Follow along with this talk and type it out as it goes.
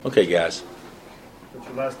Okay, guys. What's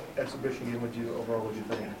your last exhibition game? What'd you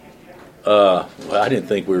think? Well, I didn't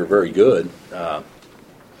think we were very good. I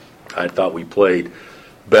thought we played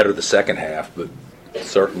better the second half, but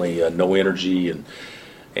certainly no energy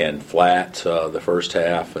and flat the first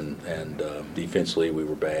half, and defensively we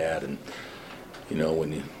were bad. And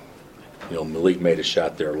when Malik made a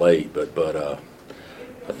shot there late, but I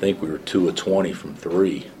think we were 2 of 20 from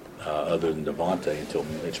three, other than Devonte until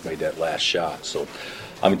Mitch made that last shot.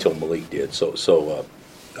 Until Malik did. So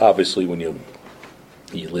obviously when you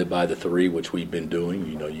live by the three, which we've been doing,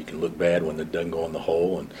 you can look bad when it doesn't go in the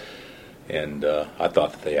hole, and I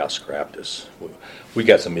thought that they out-scrapped us. We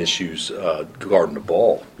got some issues guarding the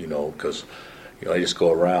ball, because they just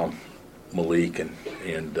go around Malik and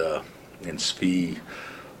Svi,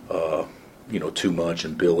 too much,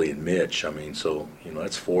 and Billy and Mitch.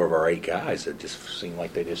 That's 4 of our 8 guys that just seem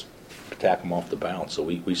like they just attack them off the bounce. So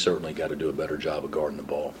we certainly got to do a better job of guarding the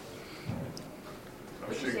ball.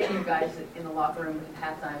 What you say to your guys in the locker room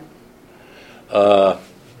at halftime?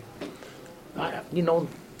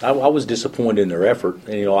 I was disappointed in their effort.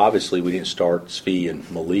 And, obviously we didn't start Svi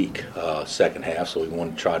and Malik second half, so we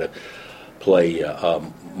wanted to try to play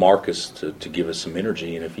Marcus to give us some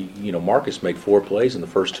energy. And if Marcus made 4 plays in the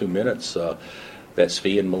first 2 minutes that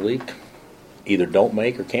Svi and Malik either don't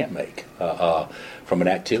make or can't make from an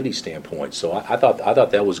activity standpoint. So I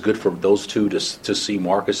thought that was good for those two to see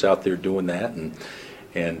Marcus out there doing that,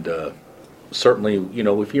 and certainly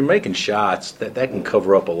if you're making shots that can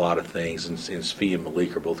cover up a lot of things. And Svi and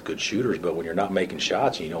Malik are both good shooters, but when you're not making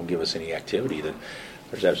shots and you don't give us any activity, then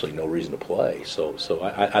there's absolutely no reason to play. So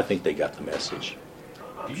I think they got the message.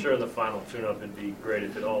 I'm sure the final tune-up would be great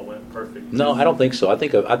if it all went perfect. No, I don't think so. I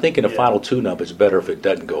think in the final tune-up it's better if it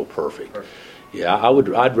doesn't go perfect. Yeah,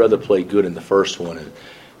 I'd rather play good in the first one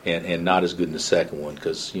and not as good in the second one,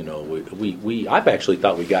 because I've actually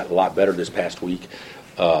thought we got a lot better this past week,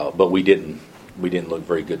 but we didn't look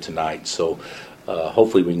very good tonight. So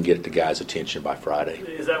hopefully we can get the guys' attention by Friday.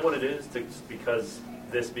 Is that what it is? Because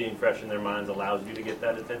this being fresh in their minds allows you to get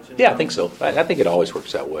that attention? Yeah, I think so. I think it always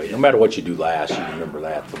works that way. No matter what you do last, you remember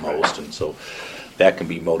that the most, and so that can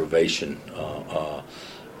be motivation,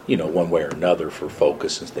 one way or another for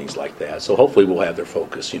focus and things like that. So hopefully we'll have their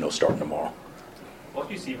focus, starting tomorrow. What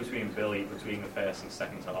do you see between Billy the fast and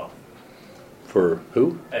second to off? For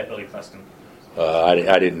who? Billy Preston. I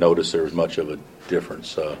didn't notice there was much of a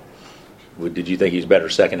difference. Did you think he's better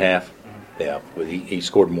second half? Mm-hmm. Yeah, but he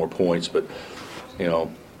scored more points, but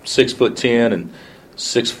 6'10" and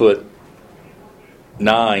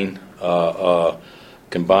 6'9"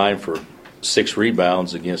 combined for 6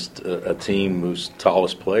 rebounds against a team whose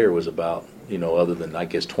tallest player was about, other than I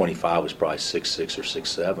guess 25 was probably 6'6" or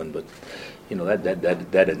 6'7", but that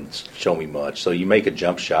didn't show me much. So you make a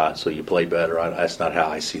jump shot, so you play better. That's not how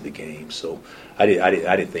I see the game. So I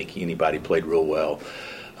didn't think anybody played real well,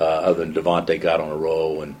 other than Devonte got on a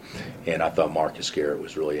roll, and I thought Marcus Garrett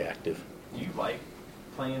was really active. Do you like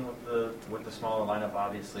playing with the smaller lineup?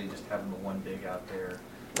 Obviously, just having the one big out there.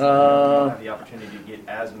 You don't have the opportunity to get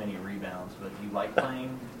as many rebounds, but do you like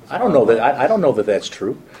playing? I don't know that that's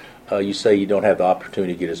true. You say you don't have the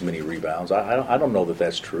opportunity to get as many rebounds. I don't know that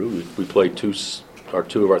that's true. We played two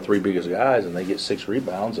of our 3 biggest guys, and they get 6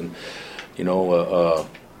 rebounds, and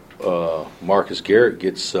Marcus Garrett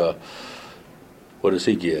gets what does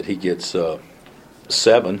he get? He gets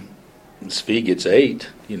 7. Svi gets 8,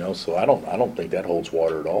 so I don't think that holds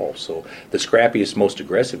water at all. So the scrappiest, most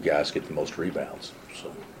aggressive guys get the most rebounds.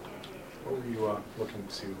 So what were you looking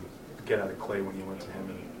to get out of Clay when you went to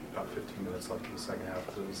him in about 15 minutes left in the second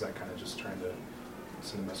half? Was that kind of just trying to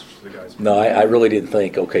send a message to the guys? No, I really didn't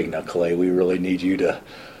think, okay, now Clay, we really need you to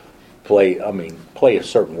play a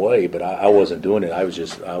certain way, but I wasn't doing it. I was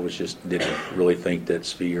just didn't really think that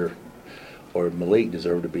Svi or Malik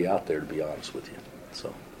deserved to be out there, to be honest with you.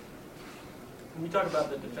 So. When you talk about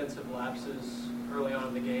the defensive lapses early on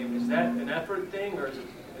in the game, is that an effort thing, or is it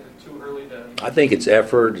too early to? I think it's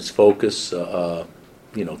effort, it's focus,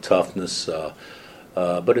 toughness,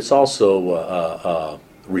 but it's also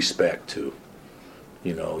respect too.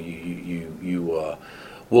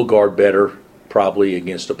 We'll guard better probably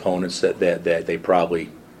against opponents that they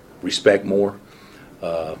probably respect more.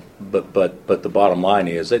 But the bottom line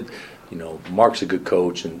is that. Mark's a good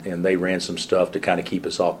coach, and they ran some stuff to kind of keep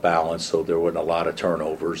us off balance, so there wasn't a lot of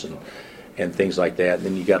turnovers and things like that. And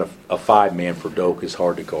then you got a 5-man for Doak is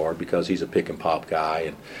hard to guard because he's a pick and pop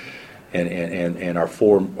guy, and our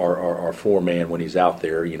 4-man when he's out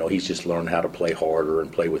there, he's just learned how to play harder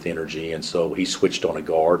and play with energy, and so he switched on a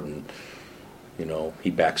guard, and he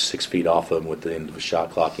backs 6 feet off of him with the end of the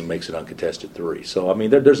shot clock. He makes an uncontested three. So, I mean,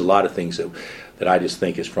 there's a lot of things that I just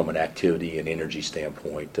think is from an activity and energy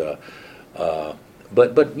standpoint. But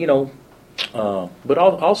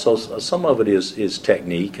also some of it is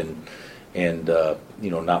technique and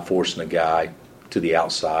not forcing a guy to the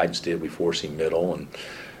outside. Instead, we force him middle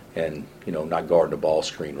and not guarding the ball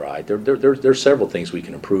screen right. There's several things we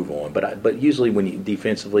can improve on. But usually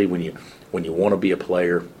defensively when you want to be a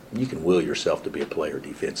player, you can will yourself to be a player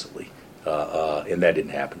defensively, and that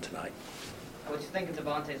didn't happen tonight. What do you think of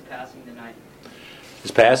Devonte's passing tonight?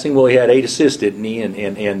 His passing, well, he had 8 assists, didn't he,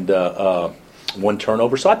 and 1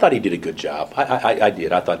 turnover. So I thought he did a good job. I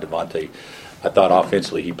did. I thought Devonte. I thought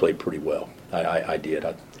offensively he played pretty well. I did.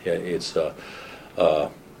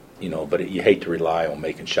 But you hate to rely on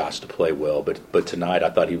making shots to play well. But tonight I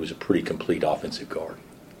thought he was a pretty complete offensive guard.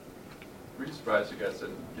 Were you surprised you guys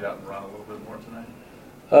didn't get out and run a little bit more tonight?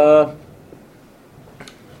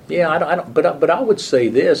 Yeah, I don't. But I would say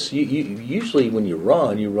this: you usually when you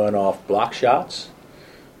run off block shots,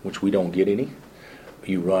 which we don't get any.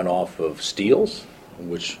 You run off of steals,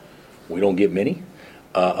 which we don't get many,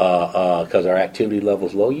 because our activity level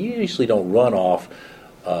is low. You usually don't run off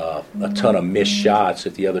a ton of missed shots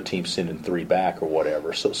if the other team's sending 3 back or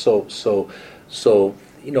whatever. So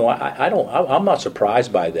I'm not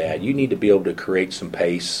surprised by that. You need to be able to create some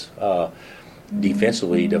pace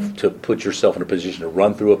defensively to put yourself in a position to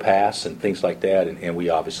run through a pass and things like that, and we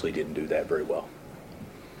obviously didn't do that very well.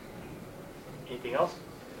 Anything else?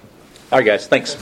 All right, guys, thanks.